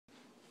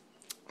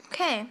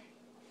Okay,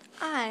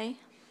 I,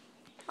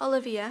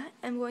 Olivia,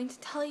 am going to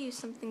tell you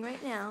something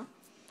right now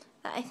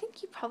that I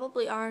think you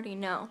probably already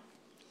know.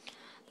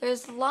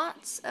 There's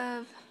lots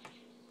of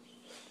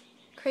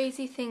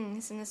crazy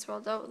things in this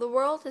world. The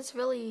world is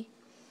really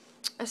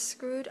a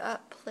screwed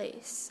up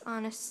place,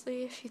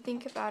 honestly, if you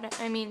think about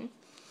it. I mean,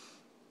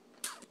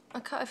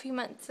 a few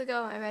months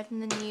ago I read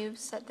in the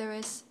news that there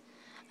was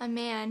a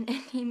man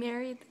and he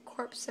married the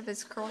corpse of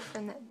his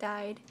girlfriend that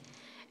died,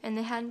 and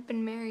they hadn't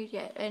been married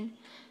yet, and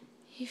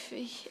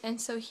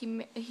so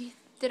he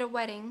did a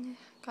wedding,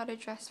 got a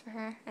dress for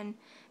her, and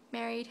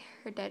married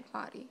her dead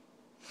body.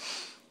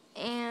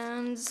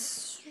 And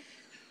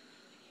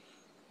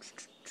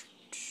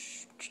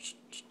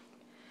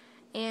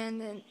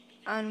then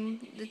on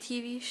the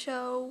TV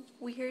show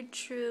Weird,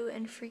 True,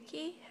 and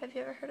Freaky, have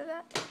you ever heard of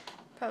that?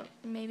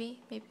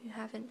 Maybe you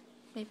haven't,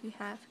 maybe you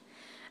have.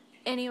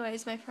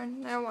 Anyways, my friend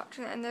and I are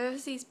watching it, and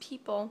there's these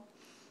people,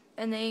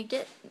 and they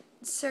get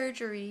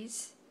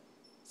surgeries,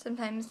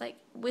 sometimes like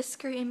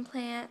whisker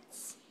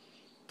implants,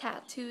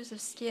 tattoos of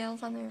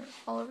scales on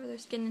all over their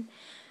skin,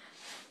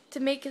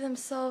 to make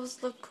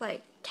themselves look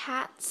like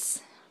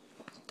cats,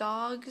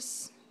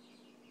 dogs,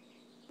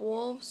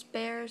 wolves,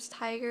 bears,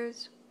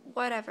 tigers,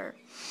 whatever.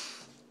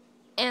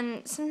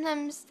 And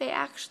sometimes they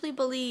actually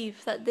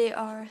believe that they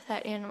are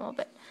that animal.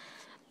 But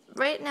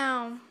right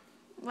now,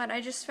 what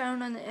I just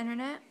found on the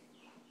internet,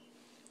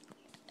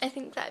 I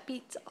think that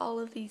beats all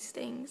of these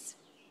things.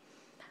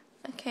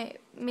 Okay,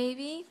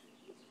 maybe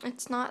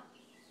it's not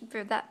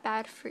that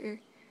bad for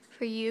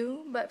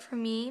you, but for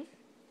me,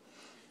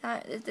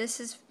 this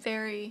is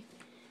very,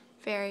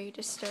 very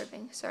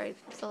disturbing. Sorry,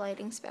 the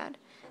lighting's bad.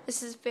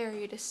 This is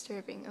very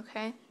disturbing,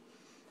 okay?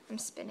 I'm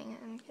spinning it.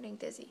 I'm getting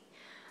dizzy.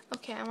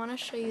 Okay, I want to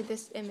show you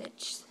this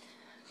image.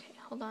 Okay,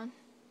 hold on.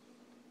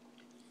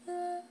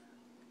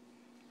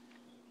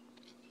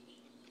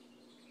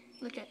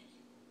 Look at,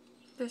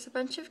 there's a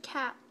bunch of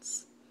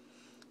cats.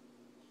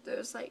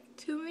 There's like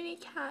too many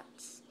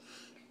cats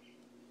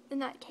in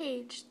that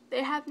cage.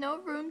 They have no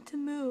room to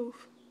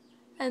move,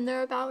 and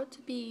they're about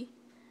to be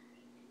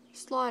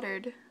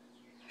slaughtered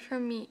for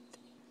meat.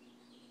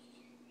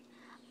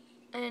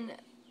 And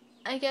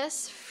I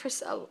guess for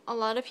a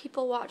lot of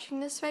people watching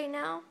this right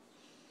now,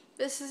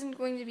 this isn't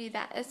going to be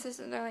that.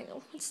 They're like,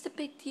 oh, what's the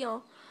big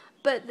deal?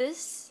 But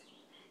this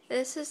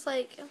is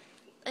like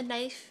a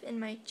knife in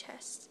my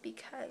chest,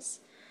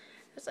 because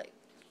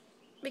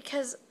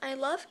I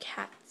love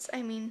cats.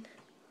 I mean,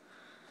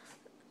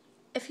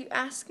 if you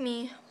ask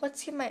me,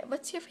 what's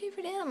your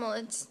favorite animal?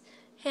 It's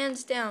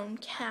hands down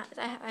cat.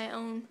 I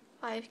own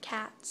 5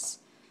 cats.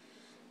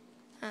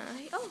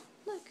 Oh,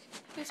 look,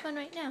 there's one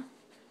right now.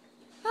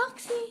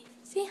 Roxy,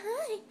 say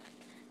hi.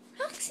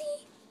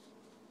 Roxy.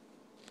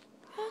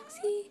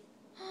 Roxy.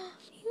 Oh,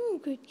 you're a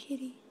good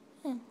kitty.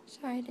 Oh,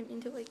 sorry, I didn't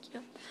mean to wake you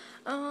up.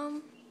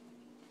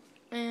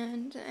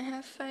 And I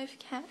have 5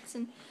 cats,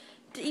 and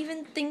to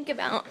even think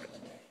about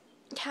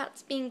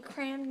cats being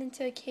crammed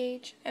into a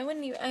cage, I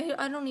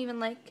don't even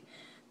like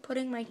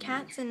putting my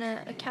cats in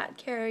a cat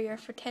carrier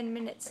for 10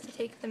 minutes to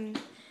take them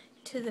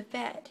to the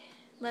vet,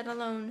 let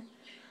alone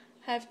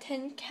have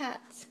 10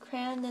 cats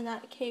crammed in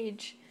that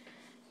cage,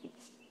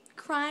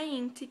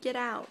 crying to get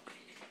out.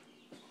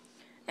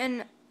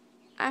 And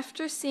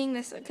after seeing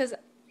this, because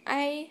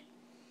I'm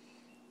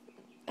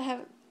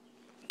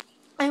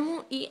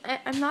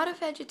not a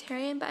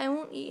vegetarian, but I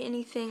won't eat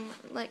anything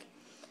like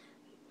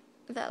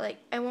that. Like,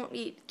 I won't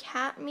eat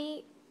cat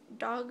meat,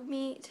 dog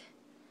meat,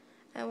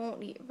 I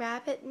won't eat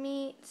rabbit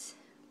meat,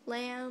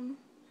 lamb,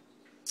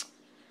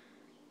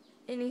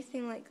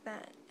 anything like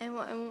that. I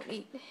won't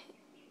eat,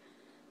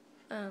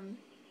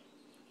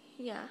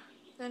 yeah,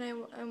 and I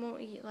won't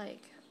eat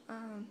like,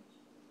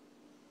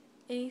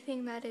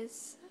 anything that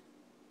is,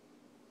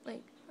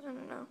 like, I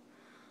don't know,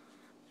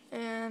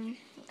 and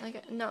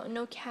like,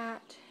 no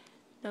cat,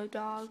 no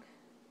dog,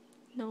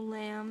 no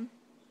lamb,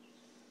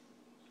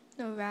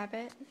 no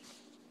rabbit.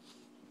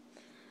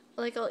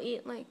 Like, I'll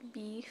eat like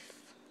beef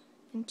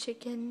and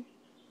chicken,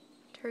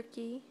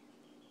 turkey,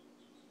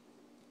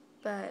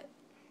 but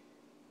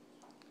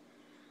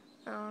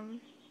I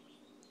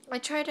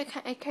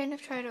kind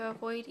of try to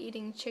avoid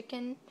eating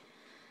chicken,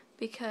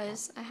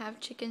 because I have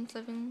chickens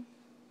living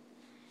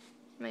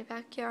in my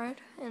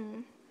backyard,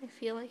 and I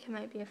feel like it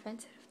might be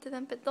offensive to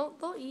them. But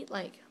they'll eat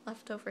like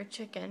leftover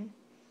chicken.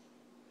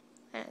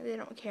 They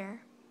don't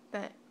care.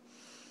 But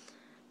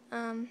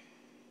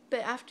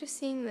after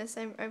seeing this,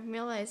 I'm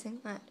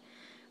realizing that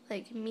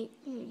like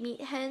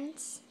meat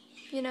hens,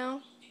 you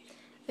know,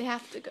 they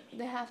have to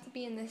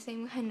be in the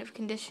same kind of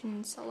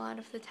conditions a lot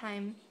of the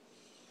time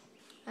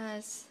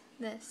as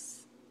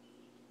this.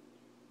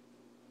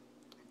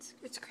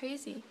 It's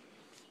crazy.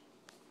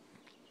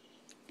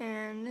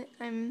 And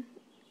I'm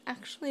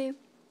actually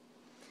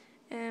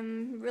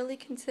really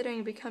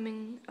considering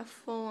becoming a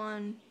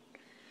full-on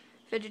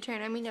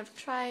vegetarian. I mean, I've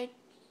tried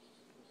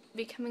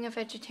becoming a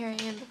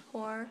vegetarian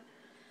before,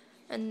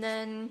 and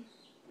then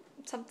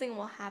something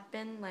will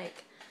happen,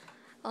 like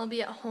I'll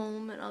be at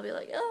home and I'll be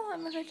like, oh,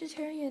 I'm a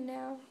vegetarian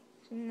now,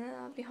 and then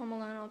I'll be home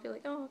alone. I'll be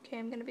like, oh, okay,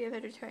 I'm gonna be a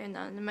vegetarian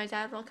now. And then my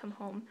dad will come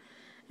home,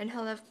 and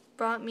he'll have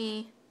brought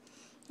me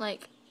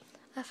like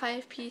a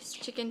 5-piece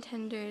chicken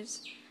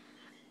tenders,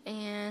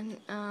 and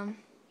then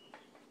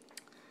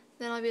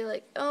I'll be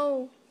like,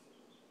 oh,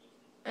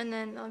 and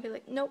then I'll be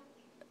like, nope,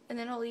 and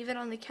then I'll leave it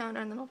on the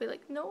counter, and then I'll be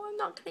like, no, I'm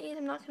not gonna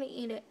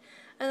eat it,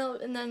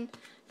 and then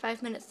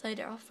 5 minutes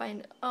later I'll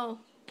find, oh,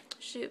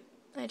 shoot,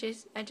 I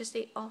just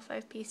ate all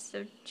 5 pieces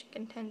of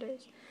chicken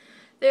tenders.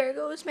 There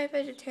goes my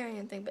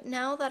vegetarian thing. But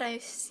now that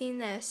I've seen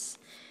this,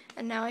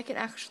 and now I can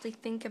actually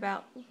think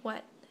about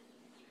what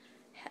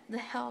the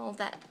hell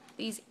that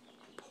these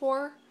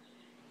poor,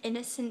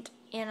 innocent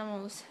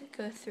animals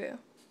go through,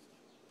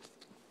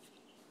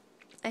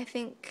 I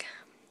think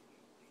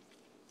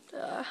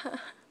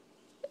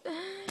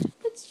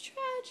it's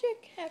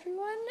tragic,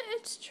 everyone.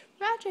 It's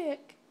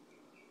tragic.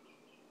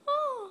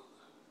 Oh,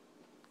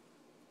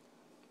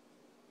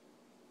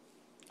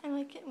 I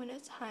like it when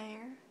it's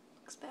higher.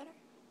 Looks better.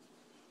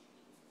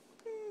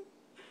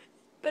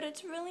 But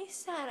it's really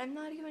sad. I'm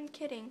not even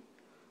kidding.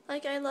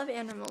 Like, I love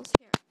animals.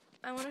 Here,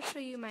 I want to show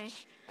you my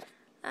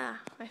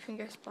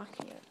finger's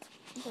blocking it.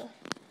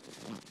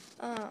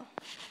 Oh,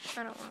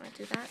 I don't want to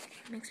do that.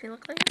 It makes me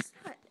look like a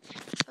slut.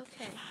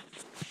 Okay.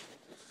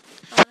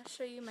 I want to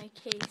show you my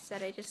case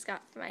that I just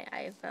got for my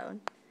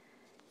iPhone.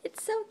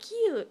 It's so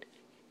cute.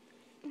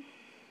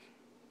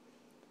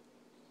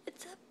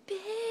 It's a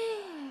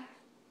bear.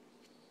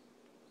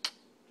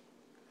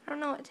 I don't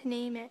know what to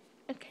name it.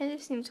 It kind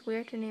of seems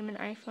weird to name an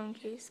iPhone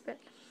case, but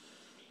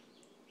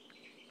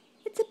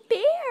it's a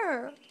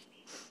bear.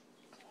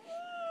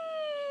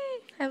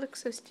 I look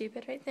so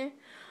stupid right there.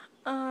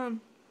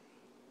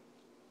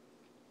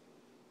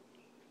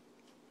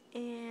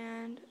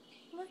 And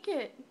look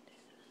it.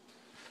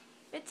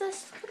 It's a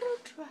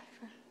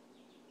screwdriver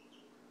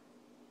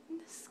in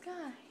the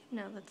sky.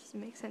 No, that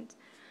doesn't make sense.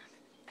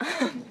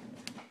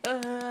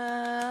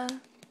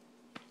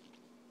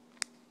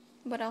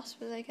 What else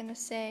was I gonna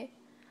say?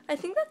 I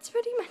think that's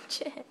pretty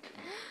much it.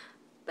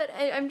 But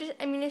I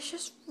mean, it's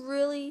just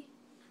really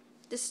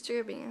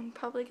disturbing. I'm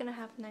probably gonna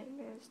have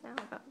nightmares now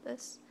about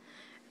this.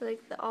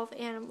 Like, all the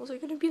animals are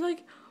gonna be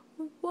like,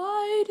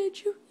 why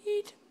did you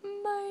eat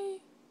my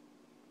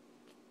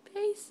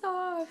face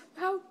off?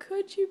 How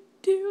could you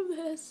do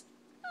this?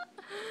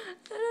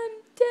 And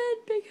I'm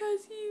dead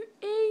because you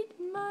ate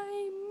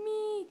my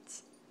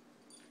meat.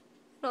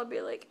 And I'll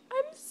be like,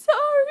 I'm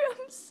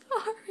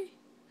sorry.